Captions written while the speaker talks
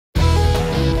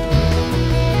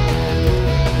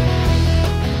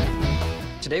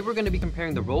Today we're going to be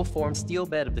comparing the roll-form steel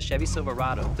bed of the Chevy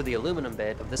Silverado to the aluminum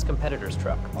bed of this competitor's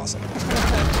truck. Awesome.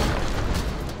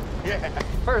 Yeah.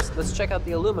 First, let's check out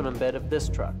the aluminum bed of this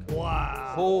truck.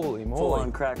 Wow. Holy moly. Full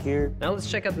on crack here. Now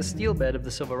let's check out the steel bed of the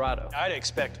Silverado. I'd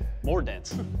expect more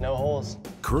dents. No holes.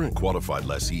 Current qualified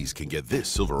lessees can get this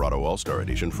Silverado All-Star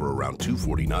Edition for around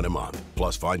 $249 a month.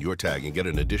 Plus, find your tag and get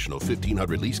an additional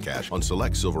 $1,500 lease cash on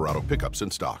select Silverado pickups in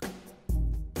stock.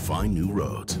 Find new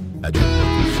roads at your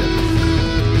local Chevy.